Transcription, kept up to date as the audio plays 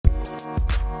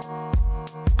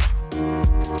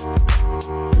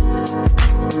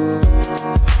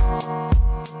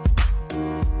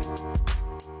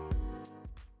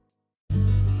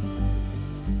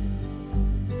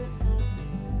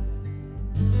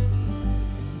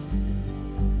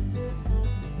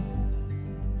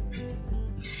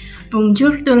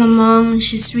Bonjour tout le monde,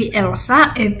 je suis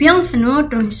Elsa et bienvenue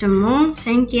dans ce mon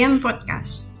 5e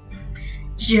podcast.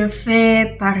 Je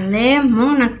vais parler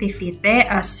mon activité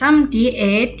à samedi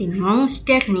et dimanche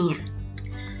dernier.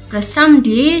 Le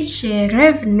samedi, j'ai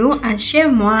revenu à chez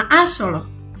moi à Solo.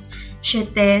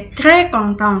 J'étais très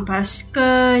content parce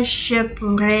que je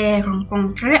pourrais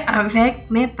rencontrer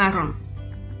avec mes parents.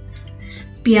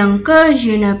 Bien que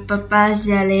je ne peux pas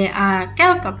aller à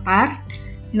quelque part,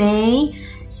 mais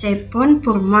c'est bon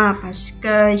pour moi parce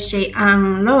que j'ai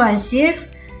un loisir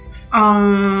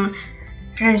en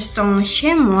restant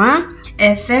chez moi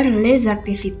et faire les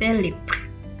activités libres.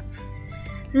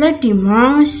 Le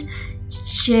dimanche,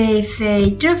 j'ai fait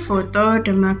 2 photos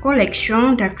de ma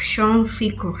collection d'action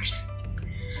figures.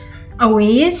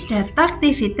 Oui, cette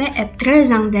activité est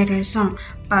très intéressante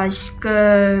parce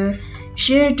que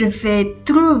je devais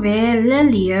trouver le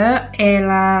lieu et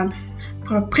la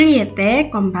propriété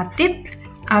compatible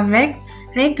avec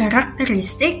les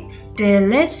caractéristiques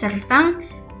de certaines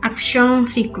action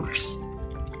figures.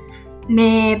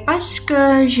 Mais parce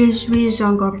que je suis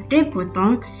encore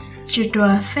débutant, je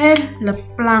dois faire le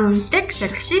plan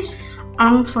d'exercice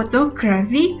en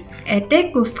photographie et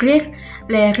découvrir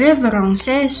les références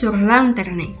sur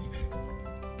l'internet.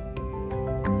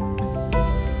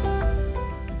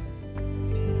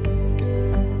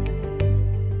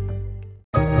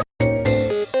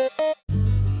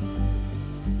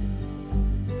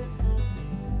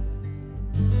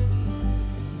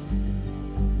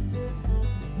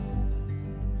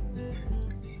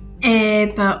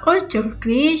 Et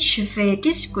aujourd'hui, je vais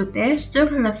discuter sur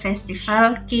le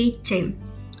festival qui j'aime.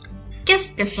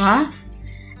 Qu'est-ce que ça?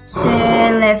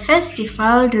 C'est le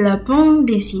festival de la bande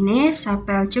dessinée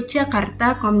s'appelle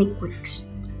Yogyakarta Comic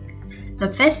Weeks.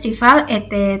 Le festival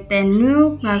était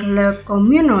tenu par la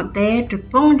communauté de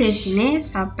bande dessinée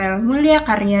s'appelle Mulia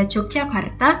Karya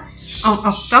Yogyakarta en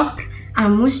octobre à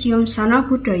Museum Sana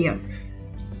Budaya.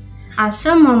 À ce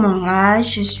moment-là,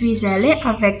 je suis allée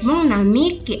avec mon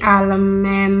ami qui a le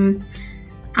même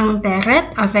intérêt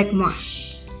avec moi.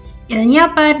 Il n'y a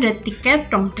pas de ticket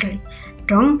d'entrée,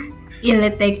 donc il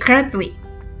était gratuit.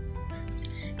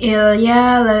 Il y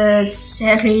a la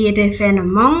série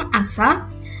d'événements à ça,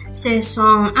 c'est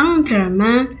son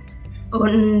entraînement,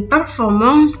 une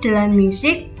performance de la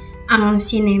musique, un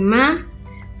cinéma,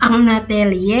 un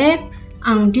atelier,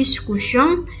 une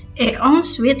discussion, et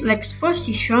ensuite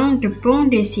l'exposition de bande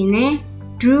dessinée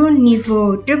du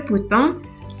niveau débutant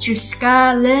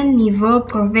jusqu'à le niveau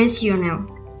professionnel.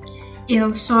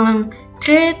 Ils sont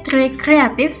très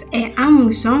créatifs et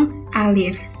amusants à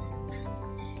lire.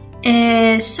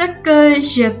 Et ce que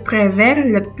je préfère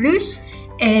le plus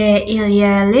est il y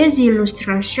a les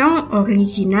illustrations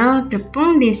originales de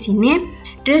bande dessinée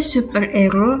de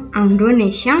super-héros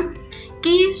indonésiens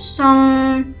qui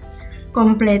sont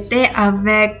complétées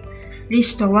avec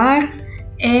l'histoire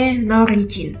et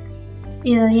l'origine.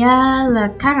 Il y a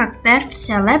le caractère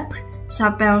célèbre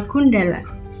s'appelle Kundala.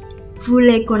 Vous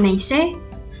les connaissez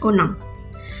ou non?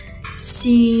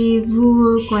 Si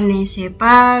vous ne connaissez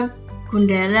pas,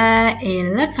 Kundala est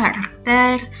le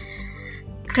caractère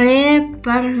créé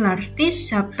par l'artiste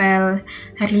s'appelle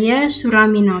Ria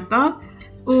Suraminata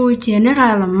ou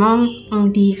généralement on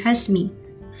dit Hasmi.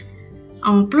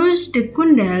 En plus de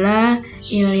Kundala,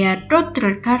 il y a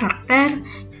d'autres caractères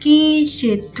que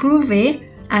j'ai trouvés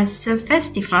à ce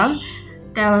festival,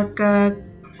 tels que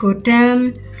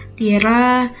Godam,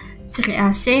 Tira,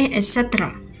 Sriase, etc.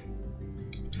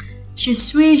 Je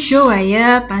suis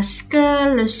joyeux parce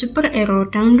que le super-héros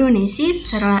d'Indonésie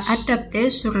sera adapté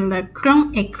sur le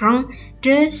grand écran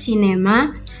de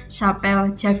cinéma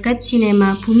s'appelle Jagat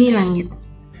Cinema Bumi Langit.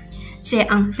 C'est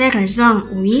intéressant,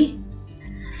 oui.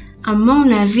 À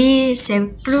mon avis,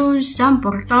 c'est plus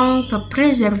important que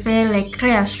préserver les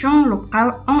créations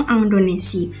locales en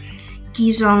Indonésie,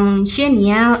 qui sont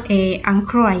géniales et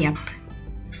incroyables.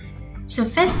 Ce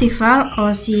festival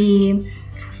aussi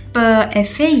peut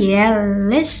éveiller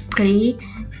l'esprit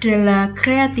de la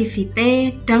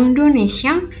créativité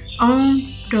d'Indonésiens en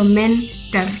domaine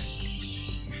d'art.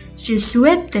 Je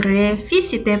souhaiterais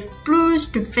visiter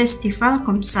plus de festivals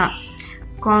comme ça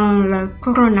quand le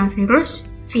coronavirus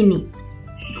fini.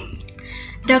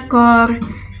 D'accord,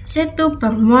 c'est tout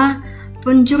pour moi.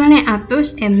 Bonne journée à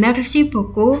tous et merci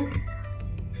beaucoup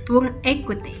pour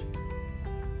écouter.